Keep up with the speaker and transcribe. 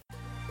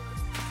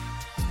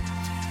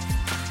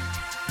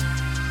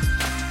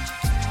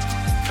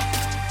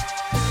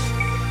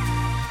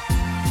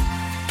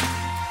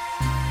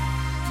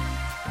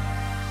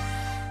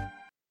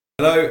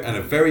Hello and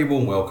a very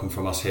warm welcome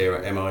from us here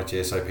at MI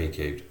GSOP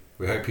Cubed.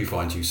 We hope you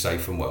find you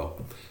safe and well.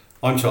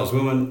 I'm Charles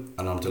Willman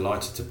and I'm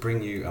delighted to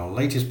bring you our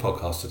latest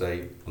podcast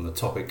today on the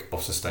topic of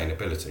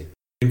sustainability.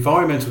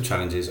 Environmental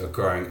challenges are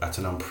growing at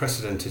an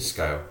unprecedented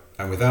scale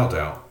and without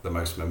doubt the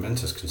most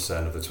momentous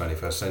concern of the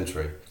 21st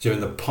century. During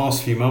the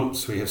past few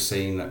months we have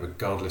seen that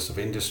regardless of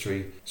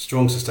industry,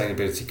 strong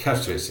sustainability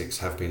characteristics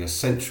have been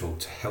essential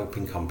to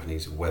helping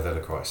companies weather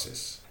the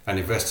crisis. And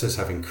investors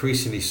have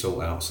increasingly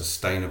sought out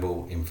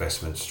sustainable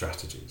investment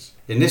strategies.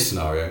 In this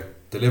scenario,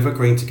 Deliver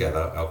Green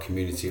Together, our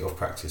community of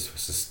practice for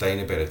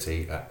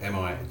sustainability at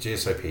MI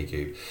GSOP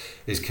Cube,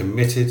 is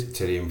committed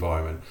to the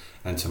environment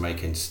and to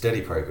making steady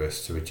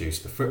progress to reduce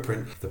the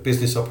footprint of the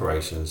business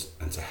operations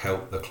and to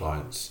help the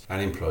clients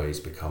and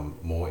employees become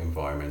more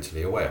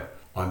environmentally aware.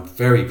 I'm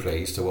very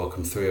pleased to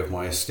welcome three of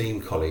my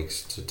esteemed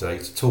colleagues today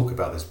to talk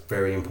about this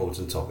very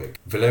important topic.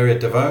 Valeria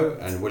Devoe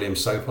and William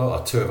Soper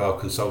are two of our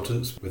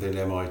consultants within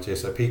MI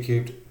GSOP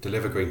Cubed,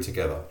 Deliver Green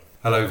Together.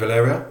 Hello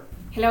Valeria.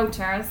 Hello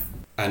Charles.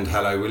 And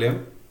hello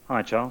William.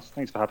 Hi Charles,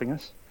 thanks for having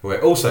us.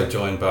 We're also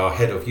joined by our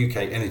Head of UK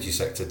Energy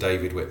Sector,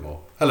 David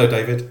Whitmore. Hello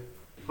David.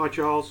 Hi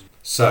Charles.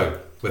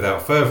 So,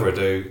 without further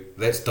ado,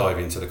 let's dive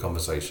into the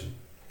conversation.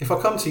 If I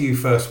come to you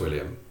first,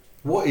 William,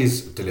 what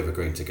is Deliver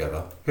Green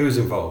Together? Who is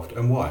involved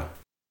and why?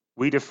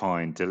 We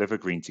define Deliver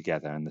Green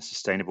Together and the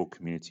sustainable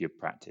community of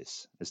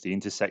practice as the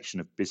intersection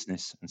of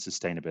business and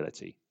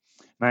sustainability,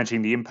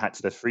 managing the impact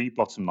of the three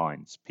bottom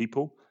lines: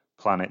 people,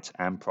 planet,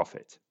 and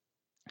profit.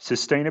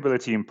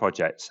 Sustainability in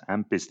projects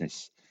and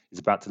business is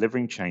about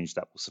delivering change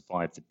that will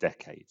survive for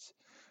decades.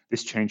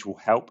 This change will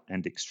help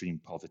end extreme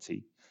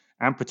poverty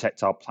and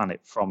protect our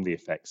planet from the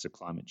effects of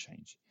climate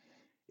change.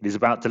 It is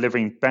about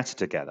delivering better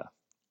together,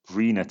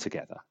 greener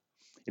together.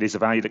 It is a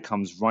value that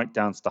comes right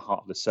down to the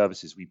heart of the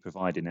services we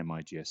provide in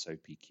MI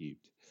GSOP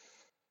Cubed.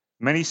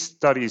 Many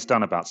studies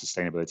done about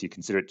sustainability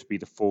consider it to be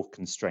the fourth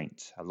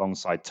constraint,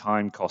 alongside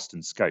time, cost,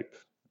 and scope.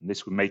 And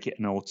this would make it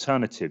an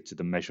alternative to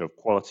the measure of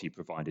quality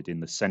provided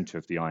in the center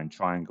of the Iron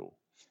Triangle.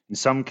 In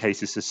some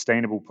cases,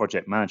 sustainable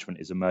project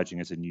management is emerging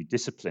as a new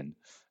discipline,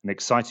 an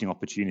exciting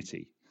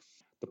opportunity.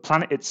 The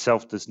planet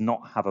itself does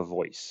not have a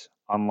voice,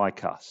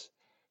 unlike us.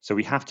 So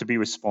we have to be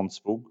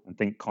responsible and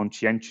think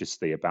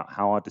conscientiously about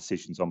how our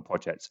decisions on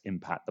projects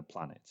impact the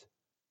planet.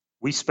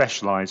 We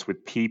specialize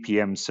with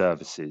PPM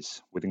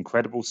services with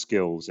incredible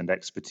skills and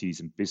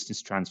expertise in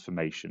business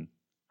transformation,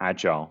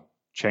 agile,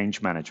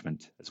 change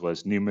management, as well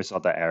as numerous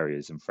other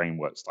areas and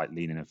frameworks like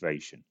lean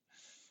innovation.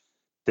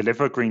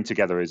 Deliver Green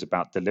Together is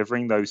about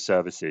delivering those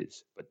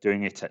services, but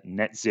doing it at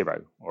net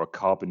zero or a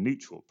carbon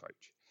neutral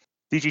approach.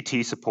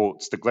 DGT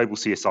supports the Global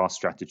CSR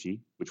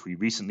strategy, which we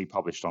recently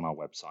published on our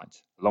website,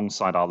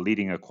 alongside our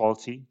leading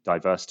equality,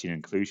 diversity and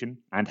inclusion,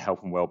 and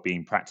health and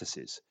well-being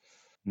practices.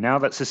 Now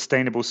that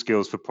sustainable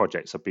skills for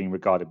projects are being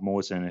regarded more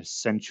as an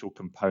essential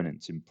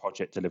component in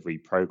project delivery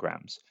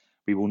programs,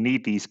 we will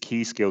need these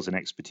key skills and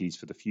expertise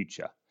for the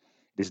future.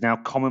 It is now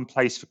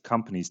commonplace for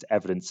companies to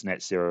evidence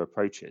net zero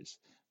approaches.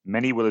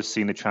 Many will have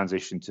seen the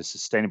transition to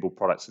sustainable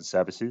products and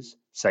services,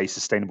 say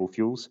sustainable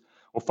fuels,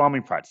 or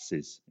farming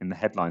practices in the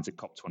headlines at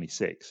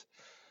COP26.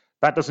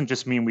 That doesn't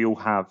just mean we all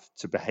have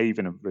to behave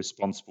in a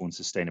responsible and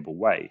sustainable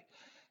way.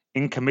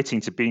 In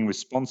committing to being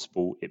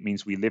responsible, it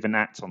means we live and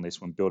act on this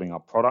when building our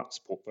products,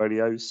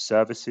 portfolios,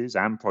 services,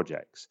 and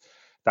projects.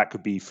 That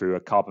could be through a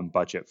carbon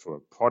budget for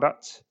a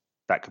product.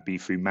 That could be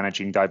through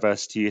managing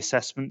diversity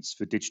assessments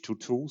for digital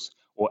tools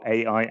or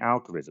AI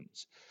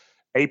algorithms.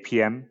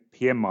 APM,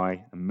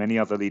 PMI, and many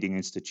other leading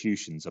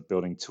institutions are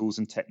building tools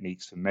and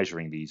techniques for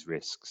measuring these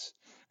risks.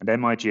 And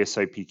MI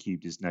GSOP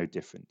Cubed is no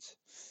different.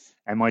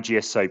 MI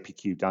GSOP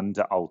Cubed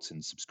under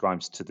Alton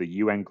subscribes to the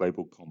UN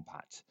Global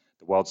Compact,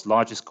 the world's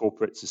largest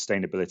corporate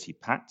sustainability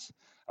pact,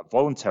 a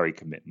voluntary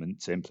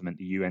commitment to implement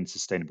the UN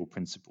Sustainable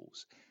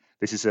Principles.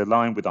 This is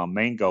aligned with our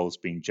main goals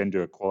being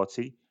gender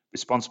equality,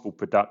 responsible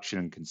production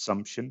and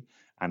consumption,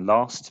 and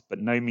last but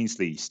no means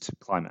least,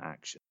 climate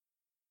action.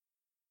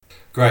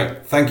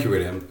 Great, thank you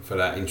William for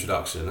that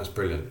introduction, that's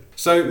brilliant.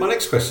 So my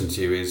next question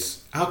to you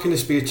is, how can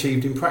this be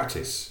achieved in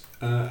practice?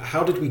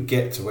 How did we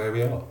get to where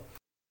we are?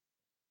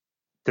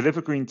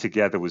 Deliver Green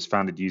Together was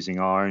founded using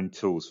our own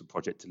tools for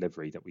project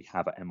delivery that we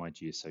have at MI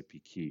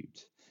GSOP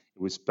Cubed.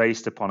 It was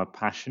based upon a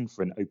passion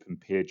for an open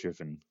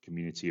peer-driven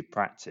community of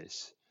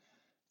practice.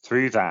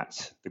 Through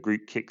that, the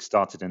group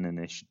kick-started an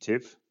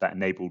initiative that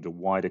enabled a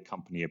wider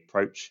company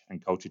approach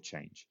and culture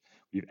change.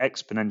 We've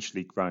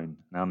exponentially grown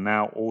and are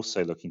now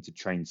also looking to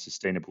train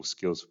sustainable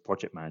skills for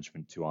project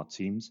management to our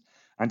teams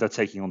and are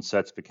taking on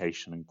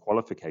certification and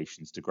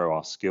qualifications to grow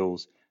our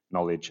skills,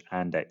 knowledge,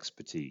 and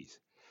expertise.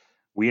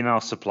 We and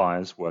our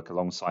suppliers work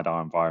alongside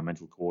our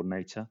environmental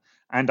coordinator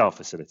and our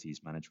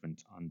facilities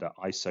management under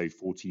ISO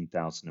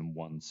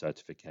 14001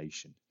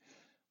 certification.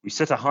 We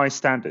set a high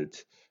standard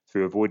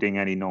through avoiding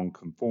any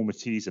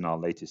non-conformities in our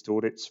latest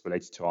audits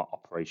related to our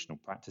operational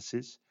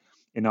practices.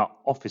 In our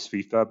office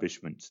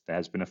refurbishment, there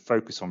has been a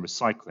focus on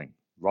recycling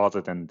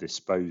rather than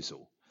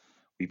disposal.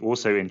 We've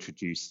also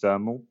introduced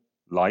thermal,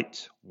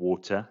 light,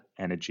 water,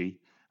 energy,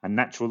 and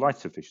natural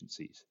light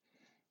efficiencies.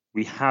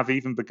 We have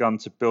even begun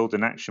to build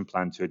an action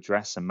plan to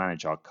address and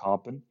manage our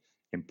carbon,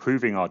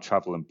 improving our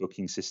travel and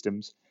booking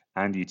systems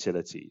and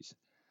utilities.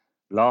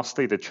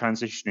 Lastly, the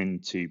transition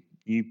into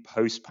new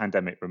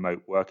post-pandemic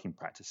remote working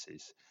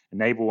practices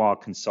enable our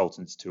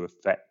consultants to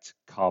effect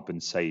carbon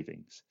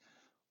savings.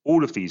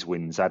 All of these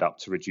wins add up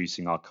to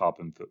reducing our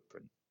carbon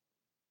footprint.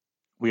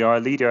 We are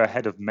a leader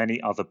ahead of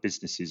many other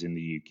businesses in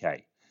the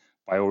UK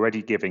by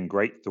already giving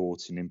great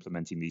thought in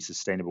implementing these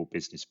sustainable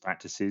business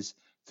practices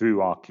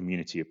through our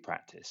community of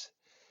practice.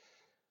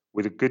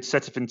 With a good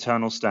set of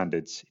internal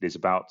standards, it is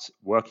about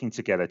working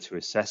together to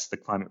assess the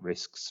climate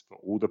risks for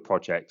all the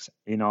projects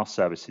in our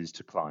services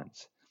to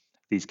clients.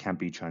 These can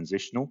be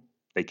transitional,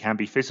 they can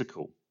be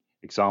physical.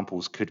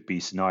 Examples could be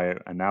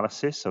scenario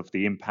analysis of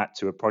the impact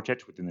to a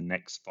project within the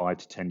next 5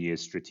 to 10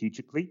 years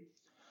strategically,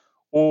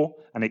 or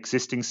an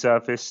existing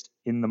service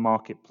in the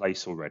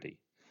marketplace already.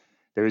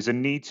 There is a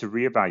need to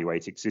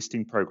reevaluate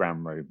existing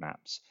program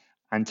roadmaps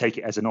and take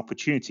it as an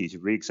opportunity to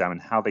re-examine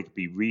how they could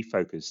be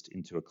refocused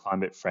into a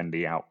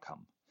climate-friendly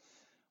outcome.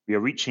 We are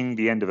reaching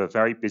the end of a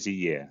very busy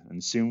year,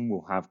 and soon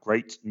we'll have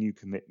great new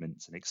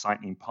commitments and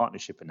exciting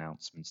partnership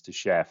announcements to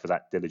share for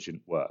that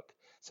diligent work.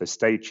 So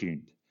stay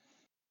tuned.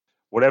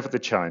 Whatever the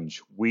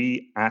challenge,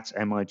 we at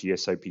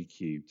MIGSOP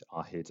Cubed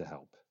are here to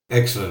help.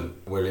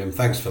 Excellent, William.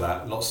 Thanks for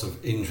that. Lots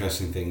of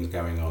interesting things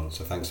going on,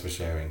 so thanks for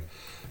sharing.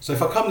 So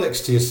if I come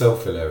next to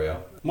yourself,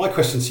 Valeria, my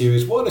question to you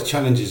is, what are the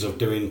challenges of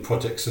doing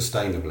projects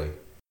sustainably?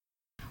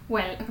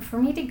 Well,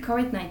 for me, the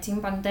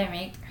COVID-19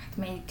 pandemic had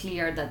made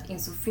clear that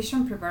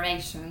insufficient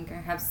preparation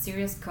can have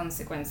serious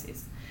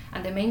consequences,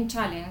 and the main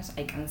challenge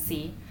I can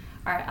see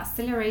are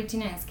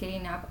accelerating and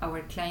scaling up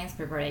our clients'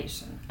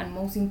 preparation, and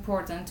most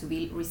important, to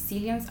build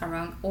resilience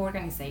around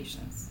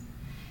organizations.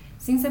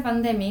 Since the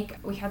pandemic,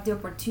 we had the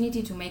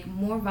opportunity to make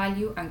more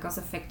value and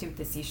cost-effective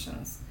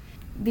decisions.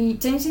 The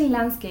changing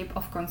landscape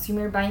of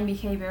consumer buying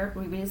behavior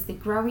reveals the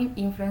growing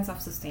influence of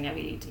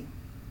sustainability.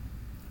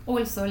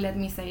 Also, let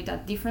me say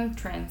that different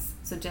trends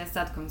suggest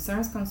that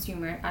concerned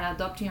consumers are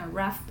adopting a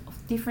raft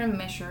of different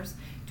measures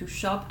to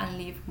shop and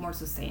live more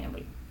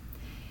sustainably.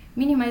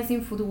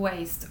 Minimizing food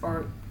waste,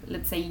 or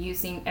let's say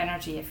using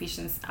energy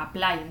efficient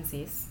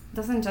appliances,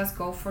 doesn't just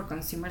go for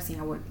consumers in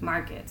our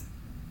market.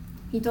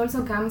 It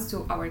also comes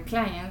to our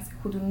clients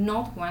who do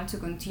not want to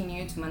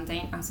continue to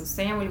maintain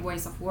unsustainable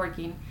ways of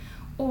working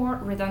or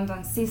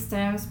redundant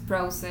systems,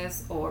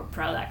 processes, or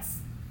products.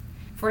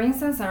 For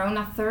instance, around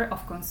a third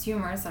of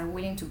consumers are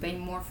willing to pay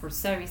more for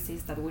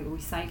services that will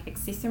recycle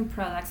existing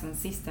products and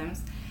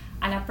systems,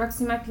 and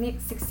approximately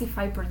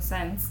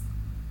 65%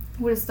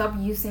 will stop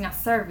using a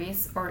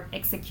service or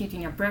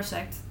executing a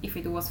project if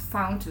it was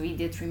found to be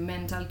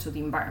detrimental to the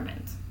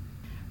environment.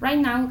 Right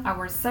now,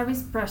 our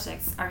service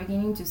projects are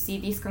beginning to see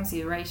these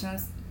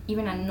considerations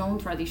even in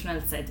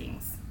non-traditional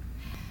settings.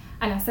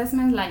 An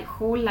assessment like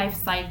whole life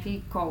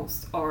cycle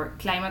cost or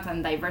climate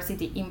and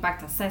diversity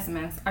impact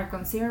assessments are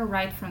considered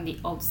right from the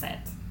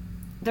outset.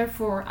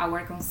 Therefore,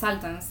 our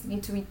consultants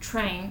need to be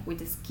trained with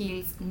the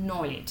skills,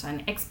 knowledge,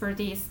 and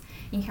expertise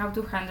in how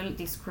to handle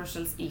these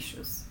crucial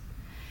issues.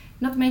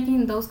 Not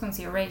making those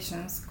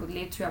considerations could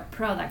lead to a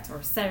product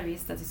or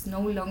service that is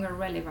no longer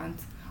relevant,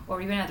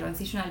 or even a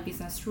transitional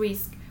business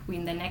risk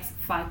within the next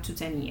 5 to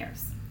 10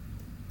 years.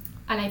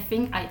 And I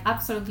think I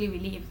absolutely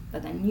believe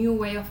that a new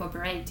way of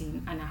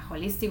operating and a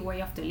holistic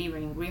way of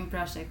delivering green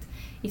projects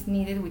is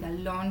needed with a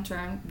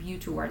long-term view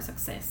towards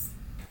success.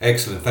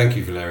 Excellent, thank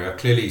you, Valeria.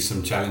 Clearly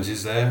some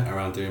challenges there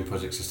around doing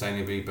projects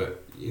sustainably,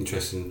 but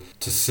interesting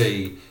to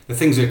see the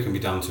things that can be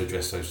done to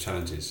address those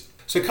challenges.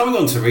 So coming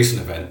on to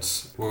recent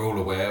events, we're all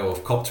aware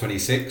of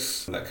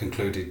COP26 that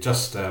concluded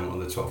just on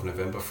the 12th of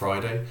November,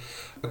 Friday.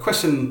 A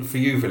question for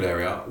you,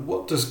 Valeria,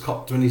 what does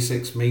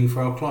COP26 mean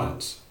for our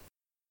clients?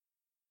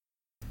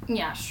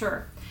 Yeah,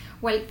 sure.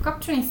 Well,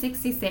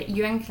 COP26 is the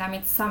UN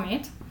Climate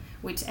Summit,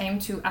 which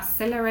aims to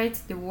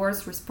accelerate the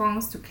world's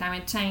response to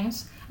climate change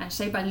and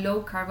shape a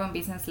low-carbon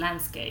business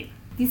landscape.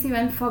 This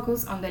event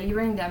focused on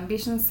delivering the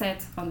ambition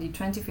set on the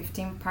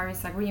 2015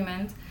 Paris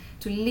Agreement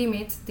to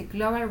limit the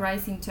global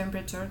rise in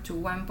temperature to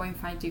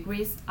 1.5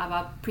 degrees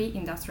above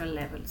pre-industrial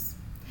levels.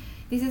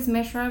 This is a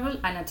measurable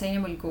and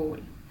attainable goal,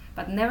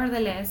 but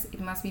nevertheless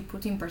it must be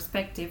put in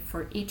perspective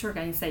for each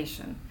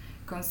organization,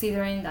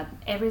 considering that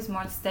every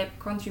small step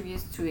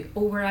contributes to the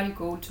overall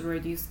goal to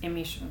reduce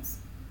emissions.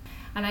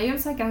 And I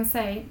also can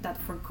say that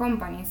for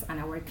companies and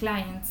our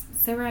clients,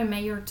 several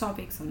major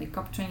topics on the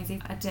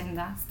COP26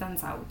 agenda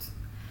stands out.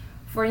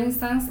 For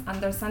instance,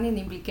 understanding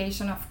the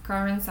implication of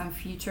current and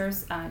future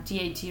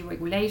GHG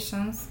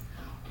regulations,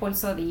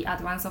 also the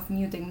advance of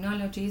new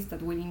technologies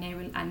that will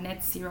enable a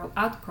net zero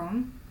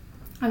outcome,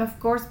 and of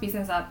course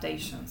business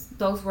adaptations.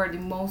 Those were the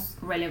most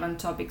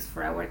relevant topics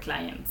for our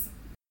clients.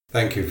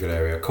 Thank you,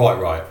 Valeria. Quite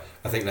right.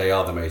 I think they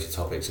are the major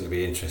topics, and it'll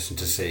be interesting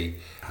to see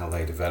how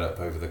they develop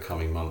over the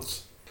coming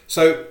months.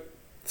 So,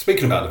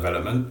 speaking about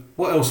development,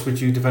 what else would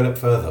you develop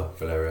further,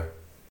 Valeria?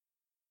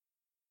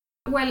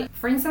 Well,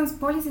 for instance,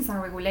 policies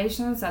and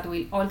regulations that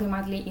will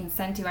ultimately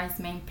incentivize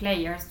main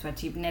players to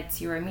achieve net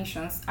zero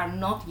emissions are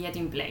not yet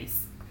in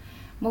place.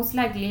 Most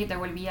likely, there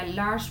will be a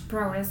large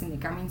progress in the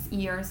coming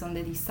years on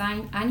the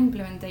design and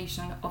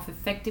implementation of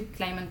effective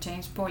climate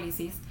change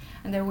policies,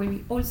 and there will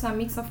be also a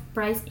mix of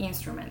price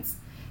instruments,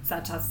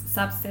 such as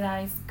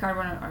subsidized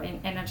carbon or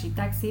energy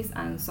taxes,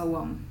 and so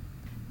on.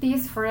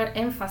 This further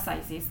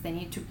emphasizes the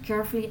need to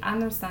carefully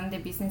understand the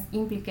business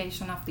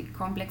implication of the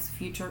complex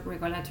future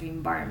regulatory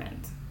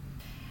environment.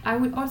 I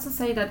would also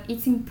say that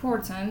it's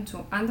important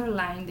to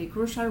underline the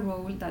crucial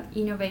role that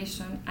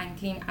innovation and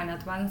clean and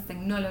advanced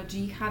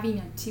technology have in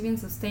achieving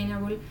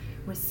sustainable,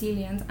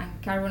 resilient,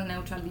 and carbon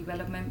neutral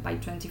development by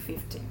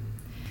 2050.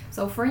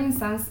 So, for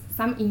instance,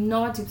 some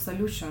innovative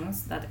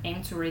solutions that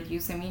aim to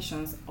reduce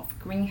emissions of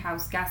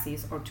greenhouse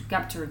gases or to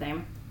capture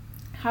them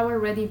have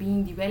already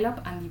been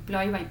developed and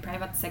deployed by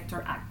private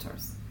sector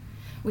actors.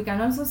 We can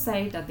also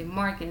say that the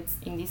markets,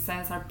 in this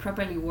sense, are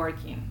properly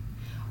working.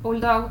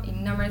 Although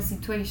in numerous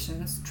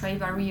situations,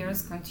 trade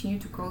barriers continue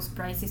to cause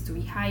prices to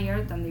be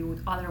higher than they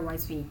would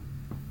otherwise be.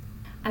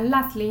 And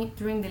lastly,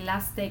 during the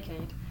last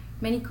decade,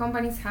 many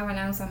companies have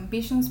announced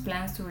ambitious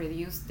plans to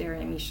reduce their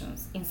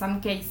emissions, in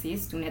some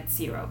cases to net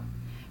zero,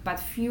 but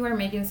few are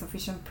making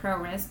sufficient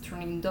progress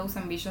turning those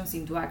ambitions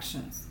into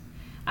actions.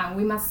 And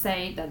we must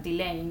say that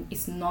delaying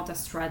is not a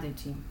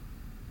strategy.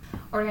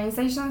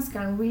 Organizations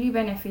can really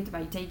benefit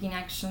by taking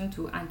action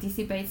to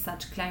anticipate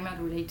such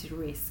climate-related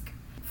risk.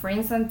 For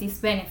instance, these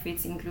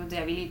benefits include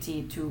the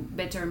ability to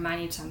better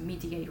manage and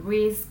mitigate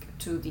risk,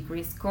 to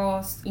decrease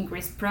costs,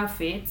 increase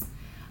profits,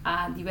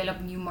 develop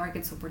new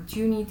market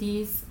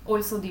opportunities,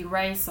 also the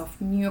rise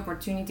of new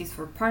opportunities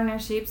for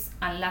partnerships,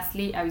 and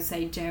lastly, I would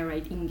say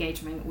generate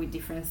engagement with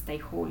different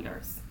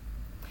stakeholders.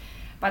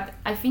 But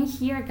I think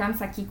here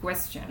comes a key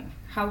question: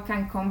 how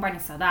can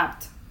companies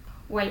adapt?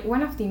 Well,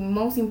 one of the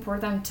most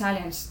important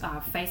challenges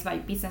faced by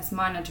business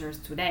managers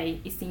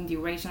today is the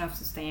integration of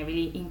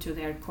sustainability into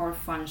their core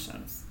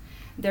functions.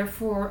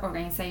 Therefore,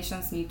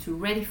 organizations need to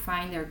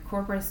redefine their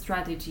corporate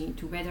strategy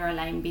to better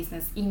align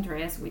business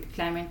interests with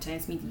climate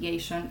change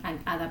mitigation and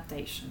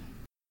adaptation.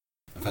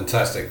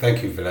 Fantastic,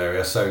 thank you,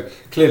 Valeria. So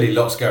clearly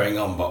lots going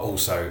on, but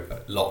also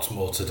lots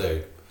more to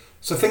do.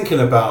 So thinking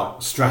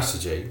about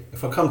strategy,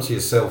 if I come to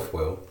yourself,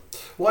 Will,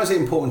 why is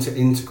it important to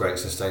integrate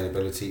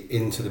sustainability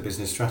into the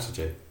business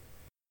strategy?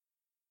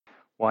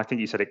 Well, I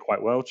think you said it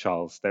quite well,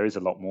 Charles. There is a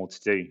lot more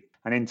to do.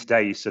 And in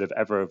today's sort of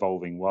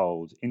ever-evolving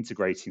world,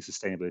 integrating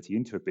sustainability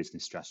into a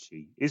business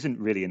strategy isn't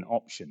really an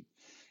option.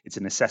 It's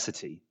a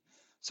necessity.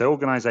 So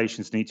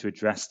organizations need to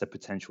address the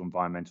potential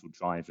environmental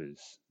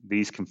drivers.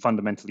 These can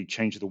fundamentally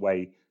change the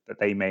way that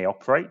they may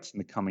operate in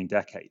the coming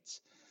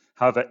decades.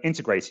 However,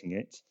 integrating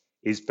it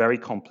is very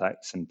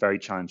complex and very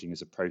challenging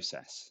as a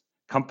process.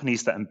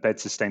 Companies that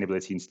embed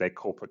sustainability into their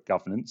corporate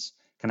governance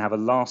can have a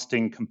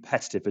lasting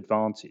competitive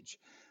advantage,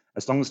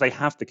 as long as they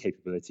have the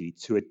capability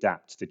to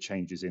adapt to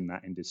changes in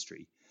that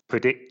industry,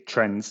 predict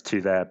trends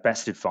to their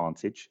best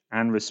advantage,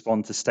 and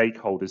respond to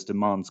stakeholders'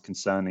 demands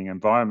concerning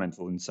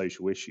environmental and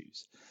social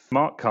issues.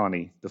 Mark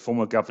Carney, the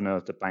former governor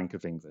of the Bank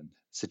of England,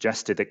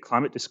 suggested that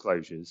climate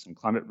disclosures and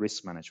climate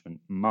risk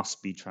management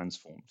must be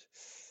transformed.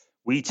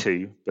 We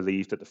too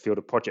believe that the field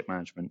of project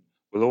management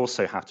will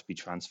also have to be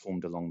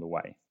transformed along the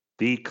way.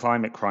 The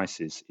climate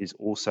crisis is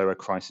also a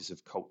crisis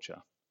of culture,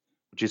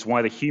 which is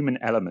why the human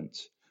element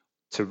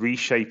to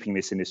reshaping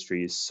this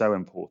industry is so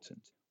important.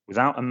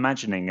 Without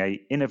imagining an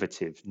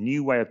innovative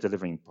new way of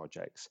delivering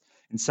projects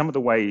in some of the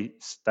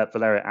ways that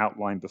Valeria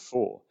outlined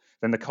before,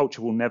 then the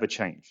culture will never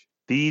change.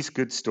 These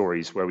good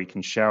stories where we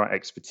can share our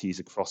expertise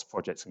across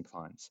projects and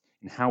clients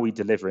in how we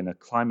deliver in a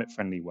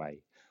climate-friendly way,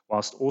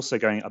 whilst also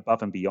going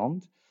above and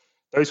beyond,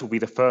 those will be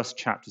the first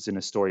chapters in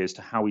a story as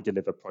to how we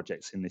deliver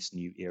projects in this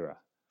new era.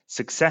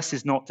 Success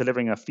is not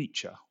delivering a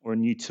feature or a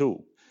new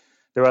tool.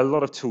 There are a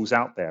lot of tools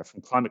out there,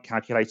 from climate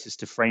calculators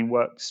to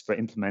frameworks for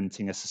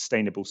implementing a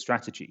sustainable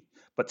strategy.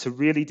 But to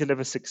really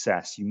deliver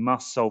success, you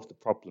must solve the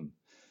problem.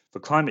 For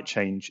climate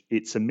change,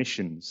 it's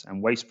emissions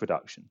and waste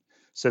production.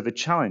 So the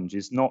challenge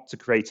is not to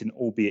create an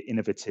albeit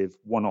innovative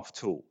one-off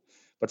tool,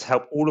 but to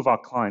help all of our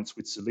clients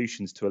with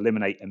solutions to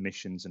eliminate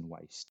emissions and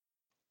waste.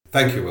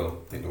 Thank you,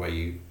 Will. I think the way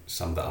you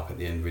summed that up at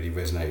the end really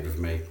resonated with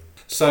me.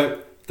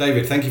 So,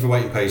 David, thank you for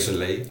waiting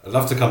patiently. I'd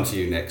love to come to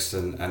you next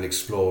and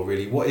explore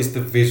really what is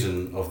the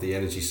vision of the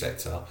energy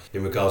sector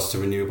in regards to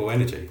renewable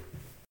energy.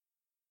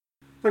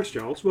 Thanks,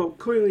 Charles. Well,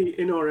 clearly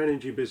in our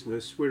energy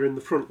business, we're in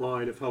the front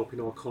line of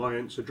helping our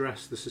clients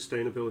address the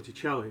sustainability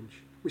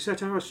challenge. We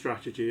set our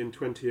strategy in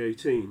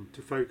 2018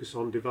 to focus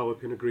on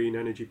developing a green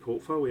energy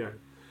portfolio,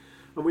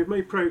 and we've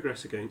made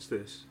progress against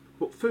this.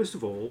 But first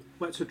of all,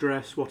 let's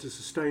address what a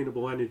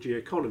sustainable energy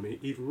economy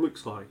even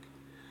looks like.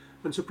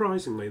 And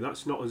surprisingly,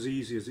 that's not as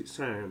easy as it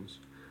sounds.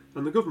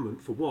 And the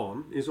government, for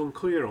one, is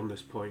unclear on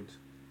this point.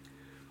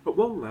 At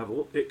one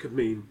level, it could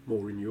mean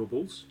more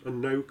renewables and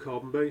no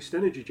carbon-based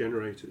energy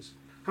generators.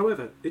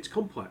 However, it's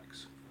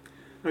complex.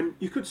 And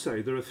you could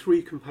say there are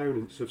three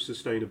components of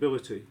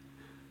sustainability.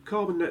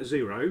 Carbon net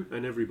zero,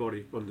 and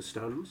everybody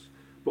understands,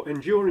 but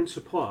enduring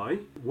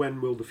supply,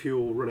 when will the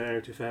fuel run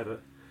out if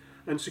ever?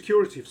 And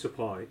security of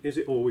supply, is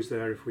it always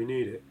there if we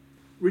need it?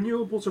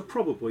 Renewables are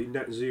probably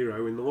net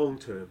zero in the long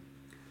term.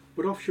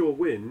 But offshore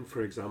wind,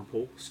 for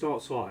example,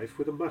 starts life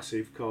with a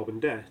massive carbon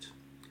debt.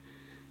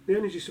 The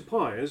energy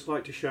suppliers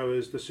like to show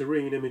us the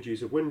serene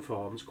images of wind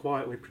farms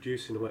quietly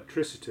producing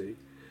electricity,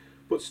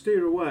 but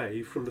steer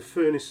away from the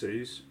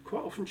furnaces,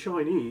 quite often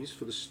Chinese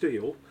for the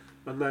steel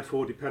and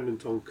therefore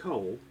dependent on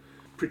coal,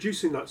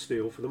 producing that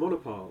steel for the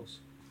monopiles,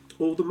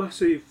 or the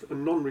massive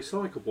and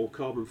non-recyclable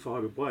carbon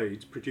fibre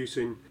blades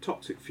producing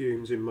toxic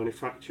fumes in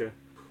manufacture,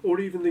 or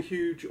even the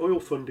huge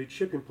oil-funded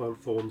shipping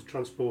platforms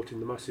transporting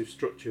the massive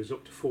structures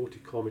up to 40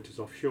 kilometres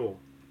offshore.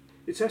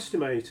 It's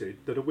estimated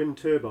that a wind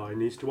turbine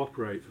needs to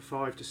operate for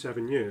 5 to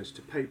 7 years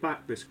to pay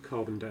back this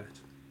carbon debt.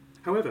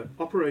 However,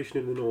 operation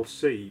in the North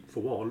Sea,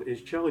 for one,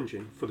 is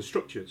challenging for the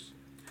structures,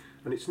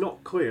 and it's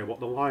not clear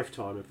what the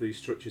lifetime of these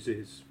structures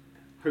is,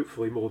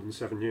 hopefully more than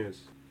 7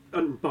 years.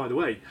 And by the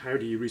way, how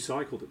do you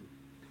recycle them?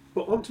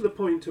 But on to the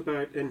point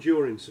about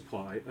enduring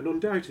supply, and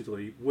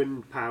undoubtedly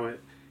wind power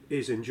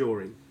is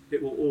enduring.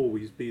 It will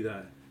always be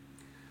there.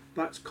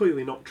 That's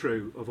clearly not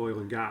true of oil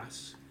and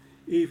gas,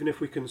 even if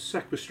we can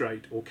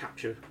sequestrate or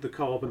capture the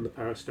carbon the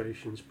power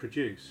stations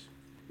produce.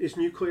 Is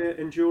nuclear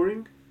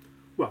enduring?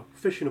 Well,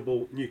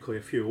 fissionable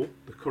nuclear fuel,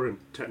 the current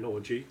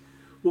technology,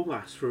 will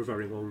last for a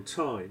very long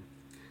time,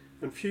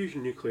 and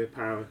fusion nuclear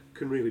power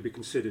can really be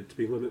considered to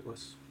be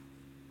limitless.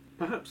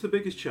 Perhaps the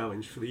biggest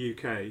challenge for the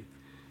UK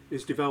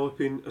is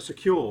developing a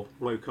secure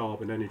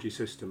low-carbon energy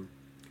system.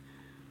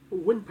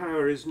 Wind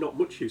power is not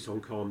much use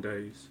on calm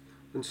days,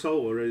 and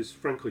solar is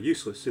frankly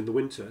useless in the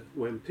winter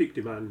when peak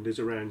demand is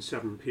around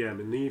 7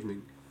 p.m. in the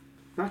evening.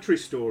 Battery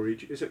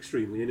storage is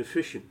extremely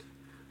inefficient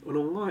and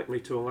unlikely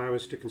to allow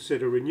us to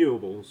consider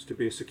renewables to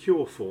be a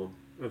secure form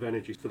of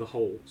energy for the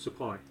whole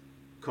supply.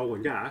 Coal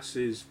and gas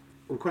is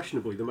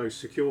unquestionably the most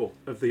secure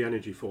of the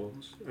energy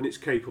forms, and it's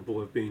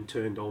capable of being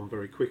turned on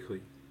very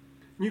quickly.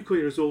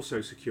 Nuclear is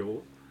also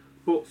secure,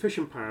 but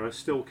fission power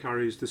still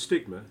carries the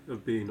stigma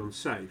of being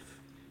unsafe,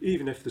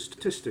 even if the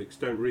statistics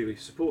don't really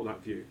support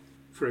that view.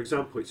 For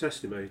example, it's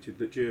estimated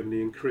that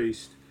Germany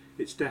increased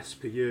its deaths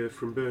per year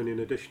from burning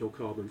additional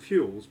carbon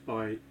fuels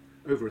by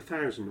over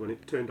 1,000 when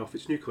it turned off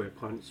its nuclear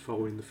plants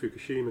following the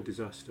Fukushima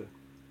disaster.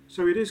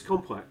 So it is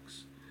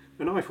complex,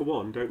 and I for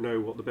one don't know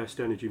what the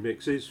best energy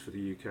mix is for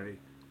the UK.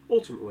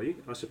 Ultimately,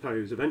 I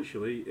suppose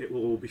eventually it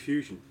will all be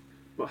fusion.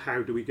 But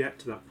how do we get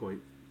to that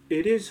point?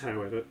 It is,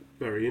 however,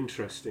 very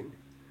interesting,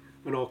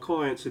 and our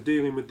clients are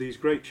dealing with these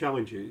great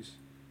challenges,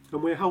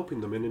 and we're helping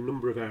them in a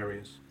number of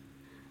areas.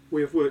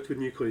 We have worked with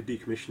nuclear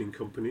decommissioning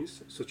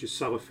companies such as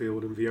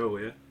Sellafield and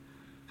Veolia,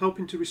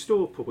 helping to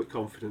restore public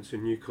confidence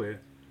in nuclear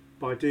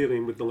by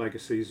dealing with the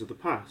legacies of the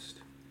past.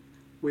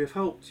 We have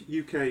helped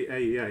UK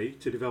AEA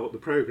to develop the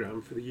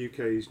programme for the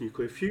UK's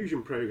nuclear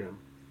fusion programme.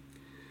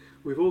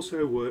 We've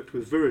also worked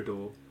with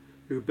Viridor,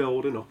 who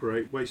build and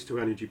operate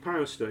waste-to-energy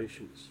power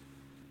stations.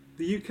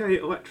 The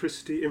UK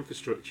electricity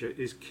infrastructure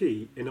is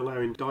key in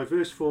allowing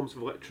diverse forms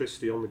of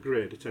electricity on the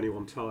grid at any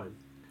one time.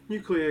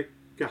 Nuclear,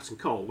 gas and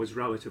coal is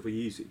relatively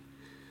easy.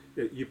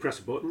 You press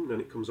a button and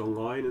it comes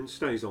online and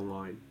stays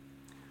online.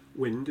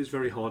 Wind is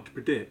very hard to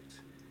predict.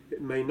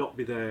 It may not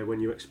be there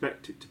when you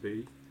expect it to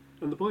be,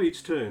 and the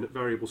blades turn at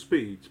variable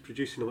speeds,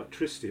 producing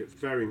electricity at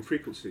varying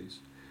frequencies,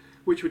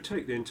 which would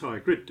take the entire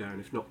grid down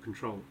if not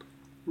controlled.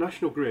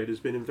 National Grid has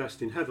been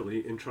investing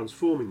heavily in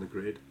transforming the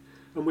grid,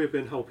 and we've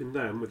been helping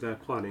them with their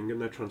planning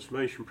and their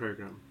transformation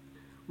programme.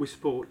 We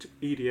support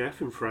EDF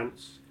in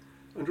France,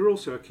 and are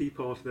also a key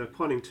part of their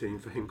planning team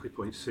for Hinkley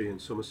Point C in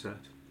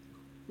Somerset.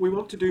 We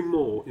want to do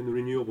more in the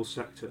renewable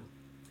sector,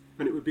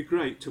 and it would be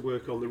great to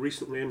work on the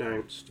recently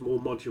announced small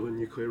modular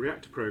nuclear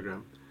reactor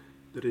programme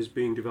that is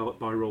being developed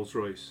by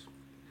Rolls-Royce.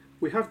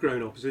 We have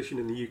grown our position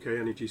in the UK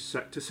energy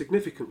sector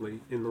significantly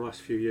in the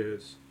last few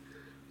years,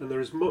 and there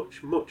is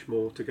much, much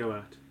more to go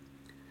at.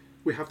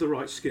 We have the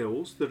right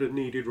skills that are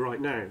needed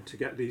right now to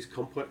get these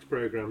complex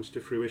programmes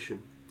to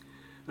fruition,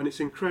 and it's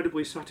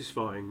incredibly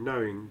satisfying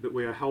knowing that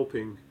we are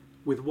helping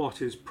with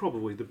what is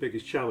probably the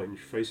biggest challenge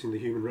facing the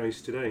human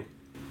race today.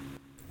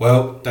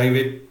 Well,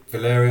 David,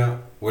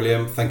 Valeria,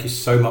 William, thank you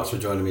so much for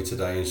joining me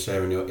today and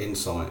sharing your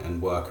insight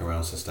and work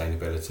around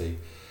sustainability.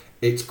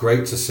 It's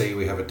great to see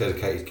we have a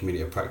dedicated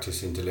community of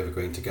practice in Deliver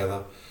Green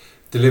together,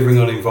 delivering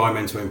on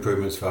environmental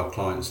improvements for our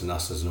clients and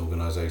us as an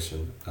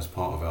organisation as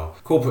part of our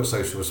corporate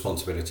social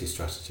responsibility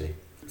strategy.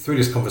 Through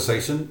this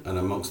conversation and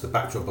amongst the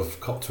backdrop of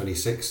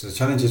COP26, the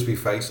challenges we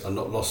face are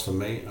not lost on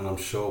me, and I'm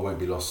sure won't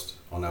be lost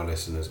on our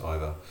listeners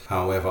either.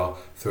 However,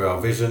 through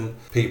our vision,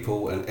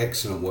 people and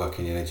excellent work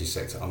in the energy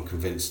sector, I'm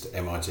convinced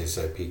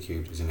MIGSO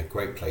PQ'd is in a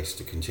great place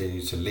to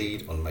continue to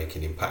lead on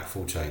making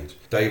impactful change.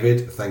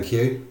 David, thank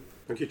you.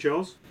 Thank you,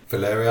 Charles.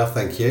 Valeria,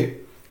 thank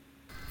you.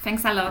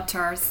 Thanks a lot,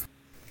 Charles.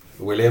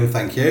 William,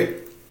 thank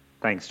you.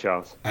 Thanks,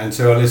 Charles. And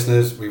to our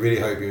listeners, we really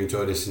hope you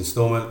enjoyed this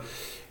instalment.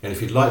 And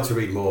if you'd like to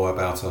read more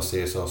about our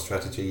CSR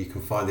strategy, you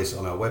can find this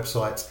on our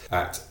website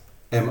at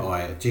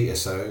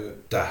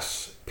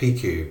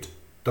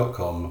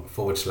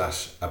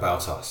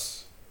migso-pcubed.com/about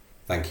us.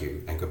 Thank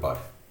you and goodbye.